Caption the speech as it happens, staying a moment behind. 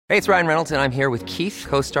Hey, it's Ryan Reynolds, and I'm here with Keith,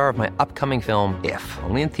 co-star of my upcoming film, If,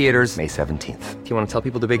 only in theaters May 17th. Do you want to tell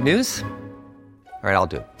people the big news? All right,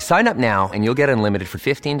 I'll do it. Sign up now and you'll get unlimited for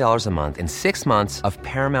 $15 a month and 6 months of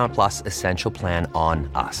Paramount Plus Essential Plan on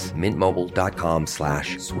us.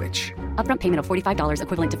 MintMobile.com/switch. Upfront payment of $45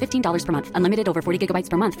 equivalent to $15 per month. Unlimited over 40 gigabytes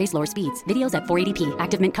per month. Face lower speeds. Videos at 480p.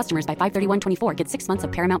 Active Mint customers by 531.24 get 6 months of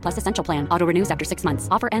Paramount Plus Essential Plan. Auto renews after 6 months.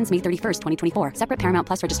 Offer ends May 31st, 2024. Separate Paramount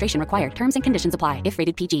Plus registration required. Terms and conditions apply if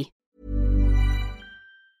rated PG.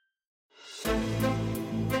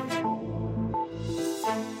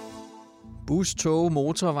 Bus, tog,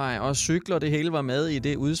 motorvej og cykler, det hele var med i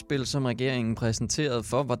det udspil, som regeringen præsenterede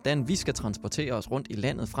for, hvordan vi skal transportere os rundt i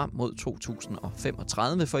landet frem mod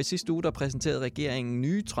 2035. For i sidste uge, der præsenterede regeringen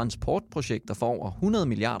nye transportprojekter for over 100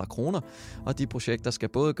 milliarder kroner. Og de projekter skal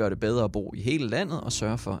både gøre det bedre at bo i hele landet og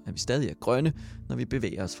sørge for, at vi stadig er grønne, når vi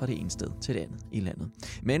bevæger os fra det ene sted til det andet i landet.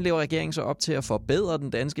 Men lever regeringen så op til at forbedre den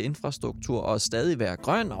danske infrastruktur og stadig være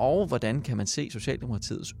grøn? Og hvordan kan man se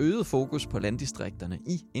Socialdemokratiets øget fokus på landdistrikterne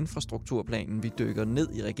i infrastrukturplanen? Vi dykker ned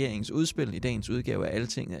i regeringens udspil i dagens udgave af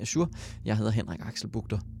Altinget Azure. Jeg hedder Henrik Axel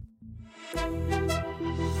Bugter.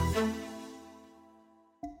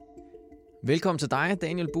 Velkommen til dig,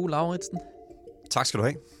 Daniel Bue Lauritsen. Tak skal du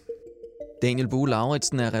have. Daniel Bue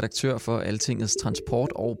Lauritsen er redaktør for Altingets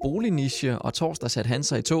transport- og boligniche, og torsdag satte han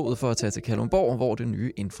sig i toget for at tage til Kalundborg, hvor det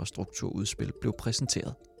nye infrastrukturudspil blev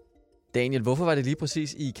præsenteret. Daniel, hvorfor var det lige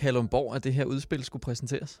præcis i Kalundborg, at det her udspil skulle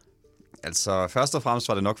præsenteres? Altså først og fremmest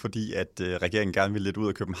var det nok fordi, at regeringen gerne ville lidt ud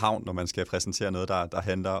af København, når man skal præsentere noget, der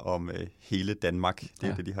handler om hele Danmark. Det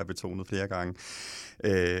er det, de har betonet flere gange,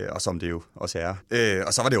 og som det jo også er.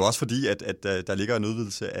 Og så var det jo også fordi, at der ligger en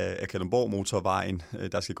udvidelse af Kalundborg-motorvejen,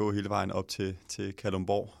 der skal gå hele vejen op til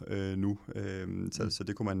Kalundborg nu. Så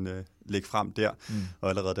det kunne man lægge frem der, og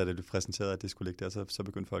allerede da det blev præsenteret, at det skulle ligge der, så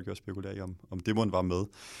begyndte folk jo at spekulere i, om det måtte var med.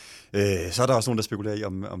 Så er der også nogen, der spekulerer i,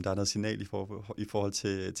 om der er noget signal i forhold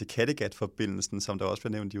til Kattegat-forbindelsen, som der også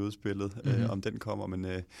bliver nævnt i udspillet, om den kommer. Men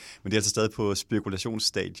det er altså stadig på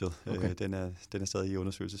spekulationsstadiet. Okay. Den er stadig i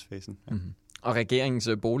undersøgelsesfasen. Ja. Mm-hmm. Og regeringens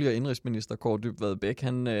bolig- og indrigsminister Kaare Dybvad Bek,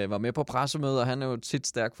 han var med på pressemødet, og han er jo tit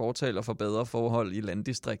stærk fortaler for bedre forhold i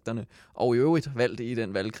landdistrikterne, og i øvrigt valgt i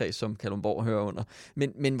den valgkreds, som Kalundborg hører under.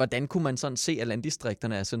 Men hvordan kunne man sådan se, at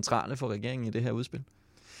landdistrikterne er centrale for regeringen i det her udspil?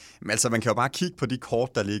 Men altså, man kan jo bare kigge på de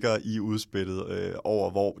kort, der ligger i udspillet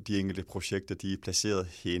over, hvor de enkelte projekter de er placeret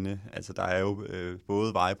henne. Altså, der er jo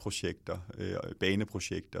både vejeprojekter,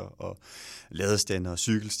 baneprojekter og ladestander,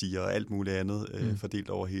 cykelstier og alt muligt andet fordelt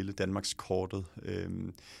over hele Danmarks kortet.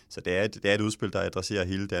 Så det er et udspil, der adresserer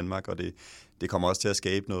hele Danmark, og det kommer også til at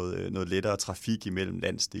skabe noget lettere trafik imellem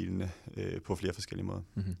landsdelene på flere forskellige måder.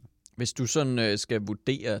 Mm-hmm. Hvis du sådan skal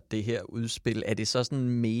vurdere det her udspil, er det så sådan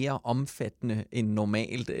mere omfattende end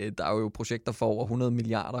normalt? Der er jo projekter for over 100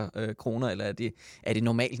 milliarder kroner, eller er det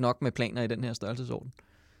normalt nok med planer i den her størrelsesorden?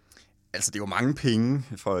 Altså, det er jo mange penge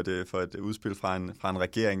for et udspil fra en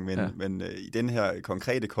regering, men i den her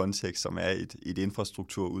konkrete kontekst, som er et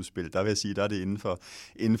infrastrukturudspil, der vil jeg sige, der er det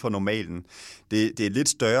inden for normalen. Det er lidt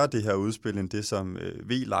større, det her udspil, end det, som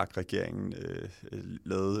VLAK-regeringen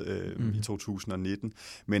lavede i 2019.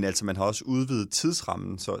 Men altså, man har også udvidet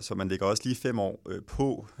tidsrammen, så man lægger også lige 5 år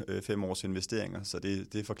på 5 års investeringer, så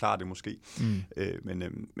det forklarer det måske.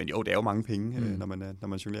 Men jo, det er jo mange penge, når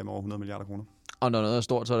man jonglerer med over 100 milliarder kroner. Og når noget er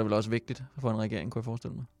stort, så er det vel også vigtigt for en regering, kunne jeg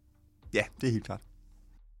forestille mig? Ja, det er helt klart.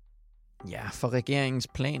 Ja, for regeringens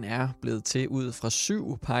plan er blevet til ud fra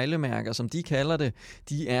 7 pejlemærker, som de kalder det.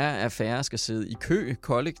 De er, at færre skal sidde i kø,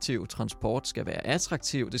 kollektiv transport skal være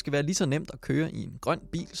attraktiv, det skal være lige så nemt at køre i en grøn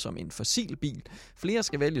bil som en fossil bil. Flere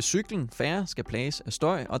skal vælge cyklen, færre skal plages af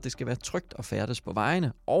støj, og det skal være trygt at færdes på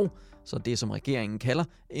vejene, og så det, som regeringen kalder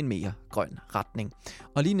en mere grøn retning.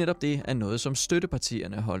 Og lige netop det er noget, som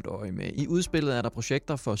støttepartierne holdt øje med. I udspillet er der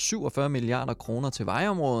projekter for 47 milliarder kroner til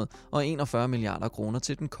vejområdet og 41 milliarder kroner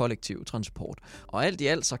til den kollektive transport. Og alt i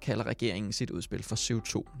alt så kalder regeringen sit udspil for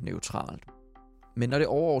CO2-neutralt. Men når det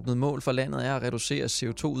overordnede mål for landet er at reducere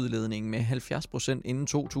CO2-udledningen med 70% inden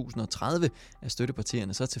 2030, er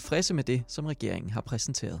støttepartierne så tilfredse med det, som regeringen har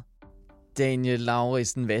præsenteret. Daniel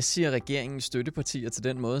Lauritsen, hvad siger regeringens støttepartier til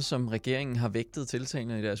den måde, som regeringen har vægtet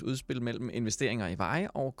tiltagene i deres udspil mellem investeringer i veje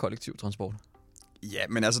og kollektiv transport? Ja,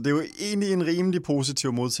 men altså det er jo egentlig en rimelig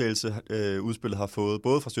positiv modtagelse, udspillet har fået,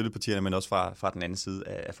 både fra støttepartierne, men også fra den anden side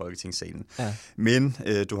af Folketingssalen. Ja. Men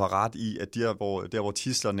du har ret i, at der hvor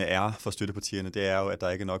tidslerne er for støttepartierne, det er jo, at der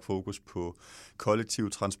ikke er nok fokus på kollektiv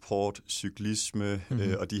transport, cyklisme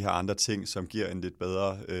og de her andre ting, som giver en lidt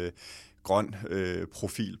bedre grøn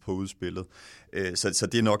profil på udspillet. Så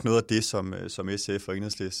det er nok noget af det, som SF og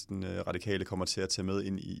Enhedslisten radikale kommer til at tage med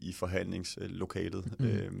ind i forhandlingslokalet,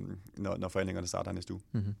 når forhandlingerne starter næste uge.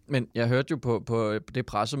 Mm-hmm. Men jeg hørte jo på det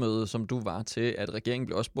pressemøde, som du var til, at regeringen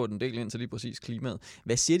blev også spurgt en del ind til lige præcis klimaet.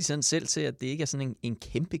 Hvad siger de sådan selv til, at det ikke er sådan en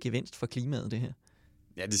kæmpe gevinst for klimaet, det her?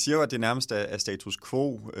 Ja, de siger jo, at det nærmest er status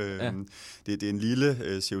quo. Det er en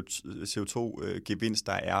lille CO2-gevinst,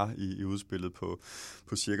 der er i udspillet på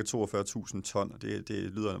cirka 42.000 ton. Det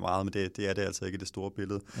lyder meget, men det er det altså ikke i det store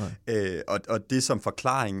billede. Og det som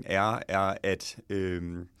forklaring er at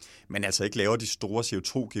man altså ikke laver de store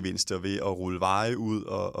CO2-gevinster ved at rulle veje ud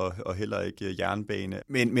og heller ikke jernbane.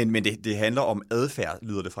 Men det handler om adfærd,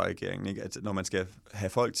 lyder det fra regeringen. Ikke? At når man skal have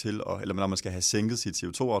folk til, eller når man skal have sænket sit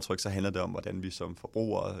CO2-aftryk, så handler det om, hvordan vi som forbrugere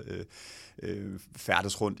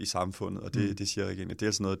færdes rundt i samfundet, og det siger regeringen. Det er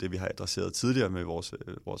altså noget af det, vi har adresseret tidligere med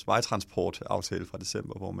vores vejtransportaftale fra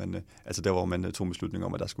december, hvor man tog en beslutning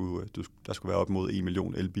om, at der skulle være op mod 1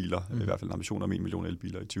 million elbiler, i hvert fald en ambition om 1 million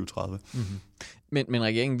elbiler i 2030. Mm-hmm. Men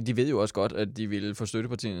regeringen, de ved jo også godt, at de ville få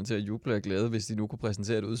støttepartierne til at juble af glæde, hvis de nu kunne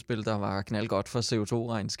præsentere et udspil, der var knaldgodt for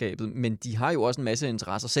CO2-regnskabet. Men de har jo også en masse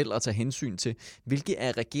interesser selv at tage hensyn til. Hvilke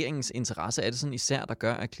af regeringens interesser er det sådan især, der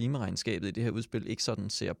gør, at klimaregnskabet i det her udspil ikke sådan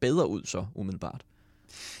ser bedre ud så umiddelbart?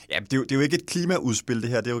 Ja, det er jo ikke et klimaudspil, det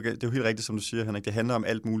her. Det er jo helt rigtigt, som du siger, Henrik. Det handler om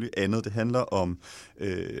alt muligt andet. Det handler om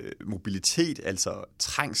mobilitet, altså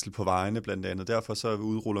trængsel på vejene blandt andet. Derfor så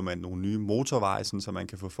udruller man nogle nye motorveje, så man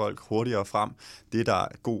kan få folk hurtigere frem. Det er der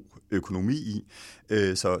god økonomi i,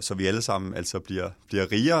 så vi alle sammen altså bliver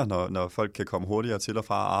rigere, når folk kan komme hurtigere til og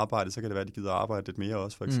fra arbejde. Så kan det være, at de gider arbejde lidt mere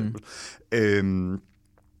også, for eksempel.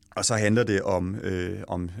 Og så handler det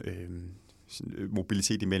om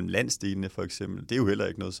mobilitet imellem landsdelene, for eksempel. Det er jo heller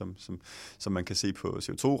ikke noget, som man kan se på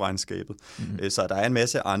CO2-regnskabet. Så der er en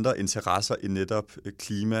masse andre interesser end netop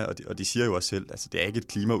klima, og de siger jo også selv, altså det er ikke et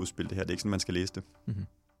klimaudspil, det her. Det er ikke sådan, man skal læse det.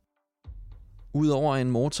 Udover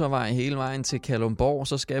en motorvej hele vejen til Kalundborg,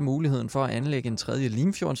 så skal muligheden for at anlægge en tredje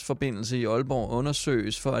Limfjordsforbindelse i Aalborg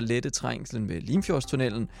undersøges for at lette trængslen ved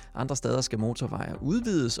Limfjordstunnelen. Andre steder skal motorveje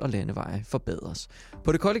udvides og landeveje forbedres.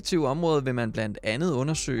 På det kollektive område vil man blandt andet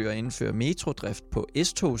undersøge at indføre metrodrift på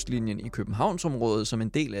S-togslinjen i Københavnsområdet som en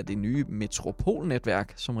del af det nye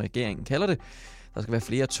metropolnetværk, som regeringen kalder det. Der skal være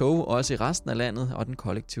flere tog, også i resten af landet, og den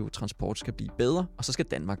kollektive transport skal blive bedre, og så skal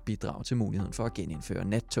Danmark bidrage til muligheden for at genindføre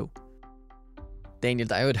nattog. Daniel,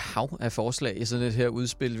 der er jo et hav af forslag i sådan et her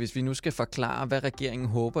udspil. Hvis vi nu skal forklare, hvad regeringen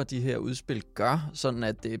håber, de her udspil gør, sådan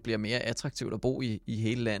at det bliver mere attraktivt at bo i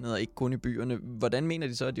hele landet og ikke kun i byerne, hvordan mener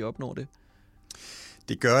de så, at de opnår det?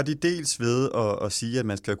 Det gør de dels ved at sige, at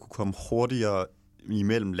man skal kunne komme hurtigere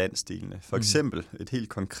imellem landsdelene. For eksempel et helt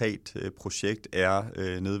konkret projekt er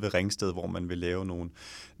nede ved Ringsted, hvor man vil lave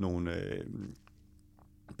nogle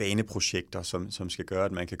baneprojekter, som skal gøre,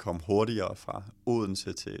 at man kan komme hurtigere fra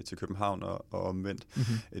Odense til København og omvendt.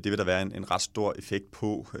 Det vil der være en ret stor effekt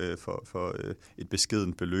på for et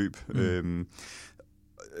beskedent beløb.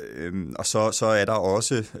 Og så er der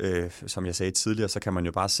også, som jeg sagde tidligere, så kan man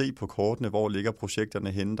jo bare se på kortene, hvor ligger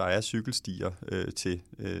projekterne henne. Der er cykelstier til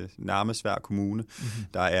nærmest hver kommune.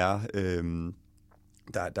 Der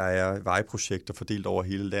er vejprojekter fordelt over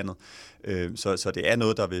hele landet. Så det er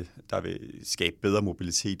noget, der vil skabe bedre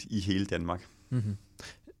mobilitet i hele Danmark.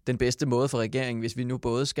 Den bedste måde for regeringen, hvis vi nu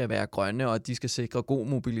både skal være grønne, og de skal sikre god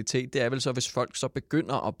mobilitet, det er vel så, hvis folk så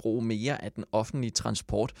begynder at bruge mere af den offentlige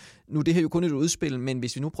transport. Nu er det her jo kun et udspil, men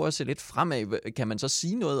hvis vi nu prøver at se lidt fremad, kan man så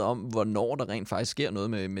sige noget om, hvornår der rent faktisk sker noget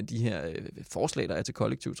med de her forslag, der er til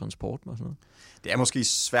kollektiv transport og sådan noget? Det er måske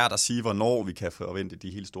svært at sige, hvornår vi kan forvente de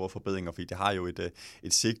helt store forbedringer, fordi det har jo et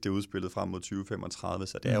sigte udspillet frem mod 2035,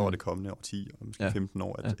 så det er over det kommende årti, og måske 15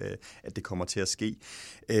 år, at det kommer til at ske.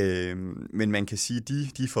 Men man kan sige,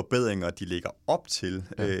 de forbedringer, de ligger op til,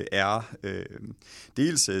 er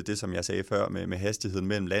dels det, som jeg sagde før, med hastigheden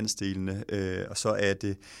mellem landsdelene, og så er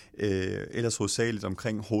det ellers hovedsageligt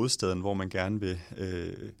omkring hovedstaden, hvor man gerne vil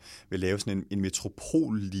lave sådan en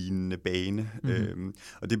metropollignende bane.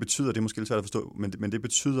 Og det betyder, det er måske lidt svært at forstå, men det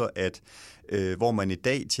betyder, at hvor man i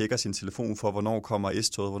dag tjekker sin telefon for, hvornår kommer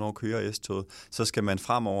S-toget, hvornår kører S-toget, så skal man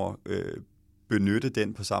fremover benytte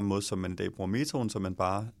den på samme måde, som man i dag bruger metroen, så man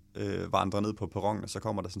bare vandrer ned på perronen, og så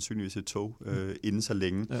kommer der sandsynligvis et tog inden så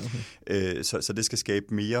længe. Ja, okay. Så det skal skabe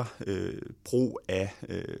mere brug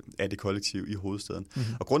af det kollektiv i hovedstaden.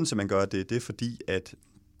 Og grunden til, at man gør det er fordi, at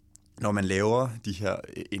når man laver de her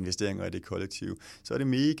investeringer i det kollektiv, så er det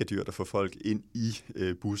mega dyrt at få folk ind i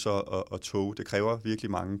busser og tog. Det kræver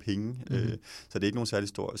virkelig mange penge, så det er ikke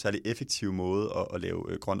nogen særlig effektiv måde at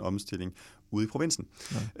lave grøn omstilling ude i provinsen.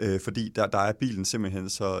 Fordi der er bilen simpelthen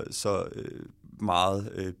så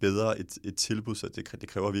meget bedre et tilbud, så det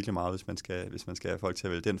kræver virkelig meget, hvis man skal have folk til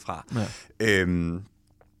at vælge den fra. Ja.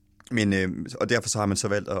 Og derfor så har man så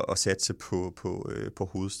valgt at satse på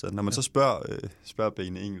hovedstaden. Når man så spørger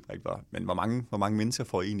Benny Engelbrecht, men hvor mange mennesker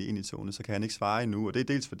får egentlig ind i togene, så kan han ikke svare endnu. Og det er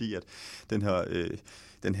dels fordi, at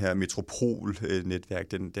den her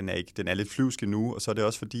metropolnetværk, den er lidt flyvsk endnu, og så er det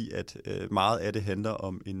også fordi, at meget af det handler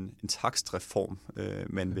om en takstreform,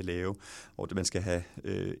 man vil lave, hvor man skal have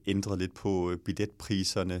ændret lidt på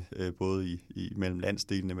billetpriserne, både mellem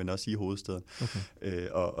landsdelene, men også i hovedstaden. Okay.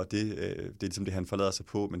 Og det er ligesom det, han forlader sig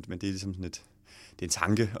på, men det er ligesom sådan det er en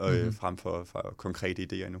tanke frem for konkrete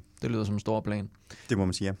idéer endnu. Det lyder som en stor plan. Det må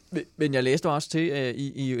man sige, ja. Men jeg læste også til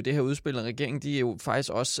i det her udspil, at regeringen de jo faktisk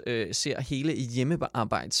også ser hele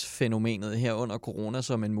hjemmearbejdsfænomenet her under corona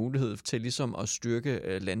som en mulighed til ligesom at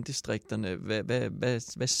styrke landdistrikterne.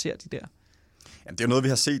 Hvad ser de der? Jamen, det er jo noget, vi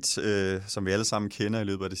har set, som vi alle sammen kender i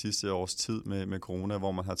løbet af det sidste års tid med corona,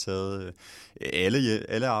 hvor man har taget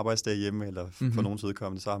alle arbejdsdage hjemme, eller for nogens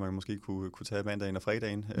vedkommende, så har man måske kunne tage mandagen og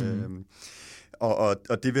fredagen.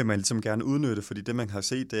 Og det vil man ligesom gerne udnytte, fordi det, man har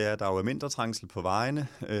set, det er, at der er mindre trængsel på vejene,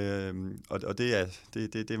 og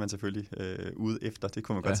det er man selvfølgelig ude efter. Det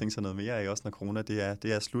kunne man godt tænke sig noget mere af, også når corona det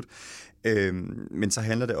er slut. Men så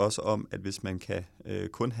handler det også om, at hvis man kan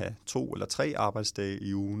kun have 2 eller 3 arbejdsdage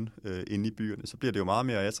i ugen inde i byerne, så bliver det jo meget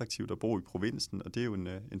mere attraktivt at bo i provinsen, og det er jo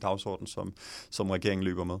en dagsorden, som regeringen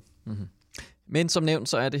løber med. Mm-hmm. Men som nævnt,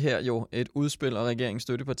 så er det her jo et udspil, og regeringens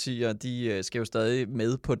støttepartier, de skal jo stadig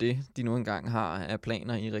med på det, de nu engang har af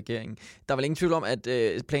planer i regeringen. Der er vel ingen tvivl om, at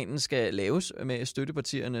planen skal laves med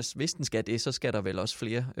støttepartierne. Hvis den skal det, så skal der vel også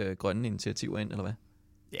flere grønne initiativer ind, eller hvad?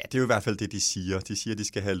 Ja, det er jo i hvert fald det, de siger. De siger, at de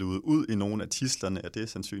skal have luet ud i nogle af tidslerne, og det er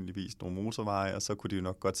sandsynligvis nogle motorveje, og så kunne de jo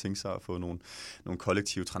nok godt tænke sig at få nogle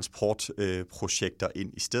kollektive transportprojekter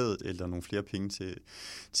ind i stedet, eller nogle flere penge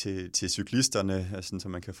til cyklisterne, altså, så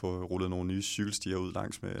man kan få rullet nogle nye cykelstier ud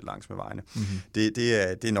langs med vejene. Mm-hmm.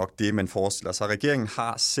 Det er nok det, man forestiller sig. Regeringen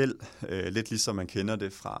har selv, lidt ligesom man kender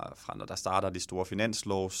det fra når der starter de store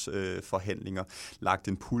finanslovsforhandlinger, lagt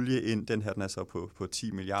en pulje ind. Den her den er så på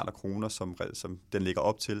 10 milliarder kroner, som den ligger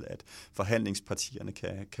op til, at forhandlingspartierne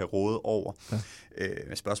kan råde over.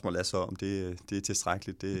 Ja. Spørgsmålet er så, om det er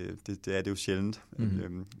tilstrækkeligt. Det er det jo sjældent.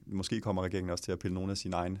 Mm-hmm. Måske kommer regeringen også til at pille nogle af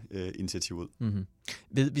sine egne initiativer ud. Mm-hmm.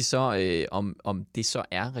 Ved vi så, om det så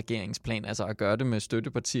er regeringsplan, altså at gøre det med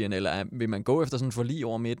støttepartierne, eller vil man gå efter sådan en forlig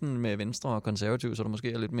over midten med Venstre og Konservative, så der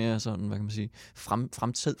måske er lidt mere sådan, hvad kan man sige,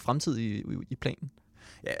 fremtid i planen?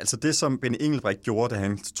 Ja, altså det, som Benny Engelbrecht gjorde, da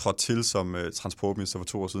han trådte til som transportminister for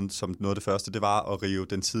 2 år siden, som noget af det første, det var at rive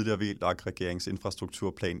den tidligere VLAK-regerings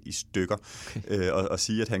infrastrukturplan i stykker, og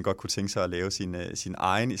sige, at han godt kunne tænke sig at lave sin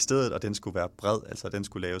egen i stedet, og den skulle være bred, altså den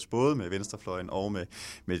skulle laves både med venstrefløjen og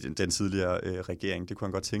med den tidligere regering. Det kunne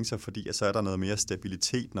han godt tænke sig, fordi så er der noget mere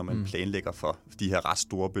stabilitet, når man planlægger for de her ret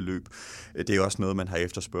store beløb. Det er også noget, man har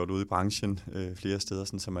efterspurgt ude i branchen flere steder,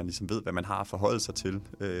 sådan, så man ligesom ved, hvad man har at forholde sig til,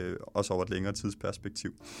 også over et længere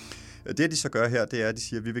tidsperspektiv. Det, de så gør her, det er, at de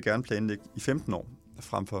siger, at vi vil gerne planlægge i 15 år,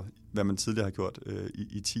 frem for hvad man tidligere har gjort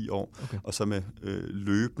i 10 år, og så med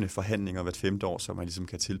løbende forhandlinger hvert 5. år, så man ligesom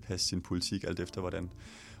kan tilpasse sin politik alt efter,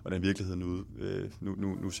 hvordan virkeligheden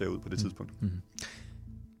nu ser ud på det tidspunkt. Mm-hmm.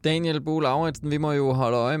 Daniel Bo Lauridsen, vi må jo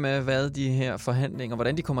holde øje med, hvad de her forhandlinger,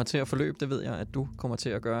 hvordan de kommer til at forløbe. Det ved jeg, at du kommer til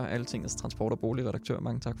at gøre. Altingets transport- og boligredaktør.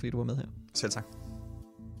 Mange tak, fordi du var med her. Selv tak.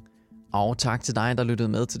 Og tak til dig, der lyttede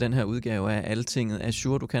med til den her udgave af Altinget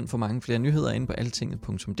Azure. Du kan få mange flere nyheder inde på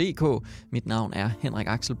altinget.dk. Mit navn er Henrik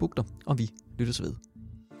Axel Bugter, og vi lyttes ved.